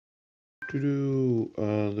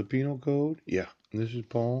The penal code? Yeah. This is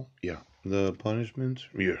Paul? Yeah. The punishments?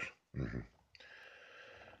 Yes.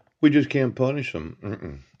 We just can't punish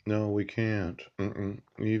them. No, we can't.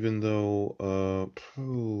 Even though,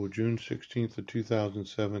 June 16th of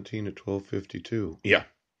 2017 at 12:52. Yeah.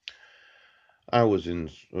 I was in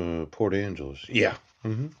Port Angeles. Yeah.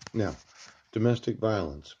 Now, domestic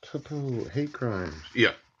violence. Hate crimes.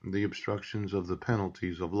 Yeah. The obstructions of the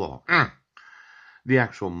penalties of law. The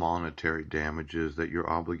actual monetary damages that you're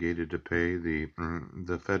obligated to pay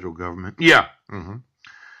the federal government. Yeah.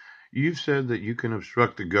 You've said that you can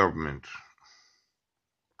obstruct the government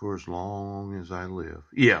for as long as I live.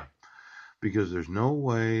 Yeah. Because there's no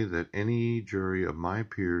way that any jury of my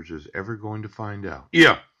peers is ever going to find out.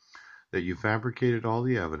 Yeah. That you fabricated all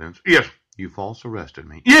the evidence. Yes. You false arrested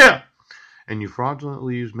me. Yeah. And you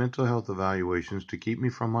fraudulently used mental health evaluations to keep me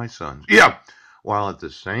from my sons. Yeah. While at the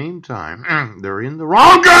same time, they're in the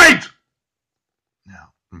wrong grades.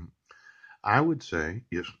 Now, I would say,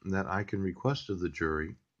 yes, that I can request of the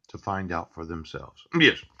jury to find out for themselves.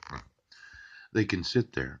 Yes. They can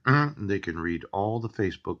sit there. They can read all the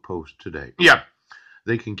Facebook posts today. Yeah.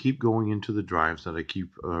 They can keep going into the drives that I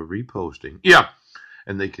keep reposting. Yeah.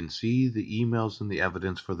 And they can see the emails and the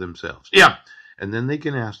evidence for themselves. Yeah. And then they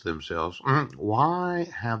can ask themselves, why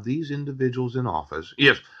have these individuals in office,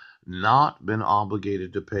 yes, not been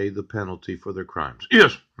obligated to pay the penalty for their crimes?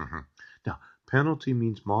 Yes. Now, penalty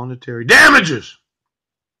means monetary damages.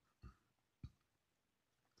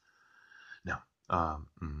 Now,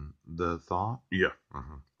 the thought? Yeah.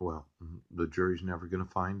 Well, the jury's never going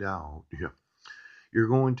to find out. Yeah. You're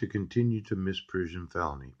going to continue to misprision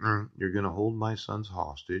felony. You're going to hold my sons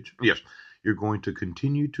hostage. Yes. You're going to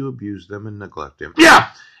continue to abuse them and neglect them. Yeah.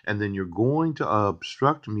 And then you're going to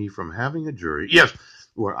obstruct me from having a jury. Yes.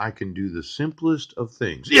 Where I can do the simplest of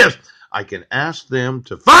things. Yes. I can ask them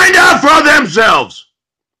to find out for themselves.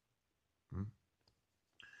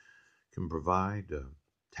 Can provide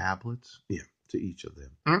tablets. Yeah. To each of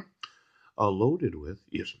them. Loaded with,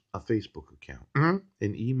 yes, a Facebook account.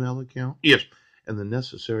 An email account. Yes. And the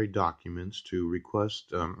necessary documents to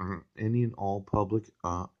request any and all public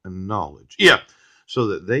knowledge. Yeah. So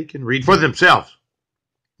that they can read for themselves.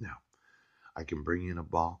 Now, I can bring in a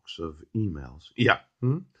box of emails. Yeah.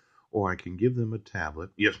 Or I can give them a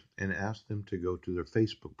tablet. Yes. And ask them to go to their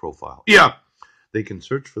Facebook profile. Yeah. They can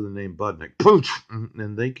search for the name Budnick.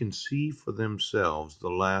 And they can see for themselves the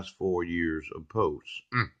last 4 years of posts.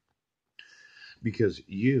 Because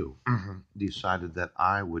you decided that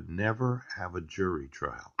I would never have a jury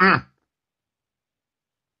trial.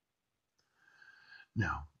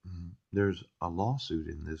 Now, there's a lawsuit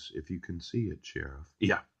in this, if you can see it, Sheriff.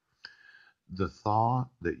 Yeah. The thought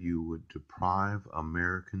that you would deprive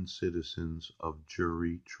American citizens of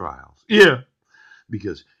jury trials. Yeah.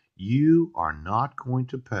 Because you are not going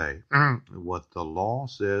to pay what the law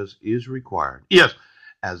says is required. Yes.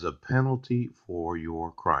 As a penalty for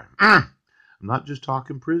your crime. I'm not just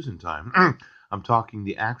talking prison time. I'm talking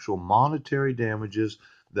the actual monetary damages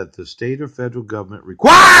that the state or federal government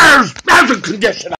requires as a condition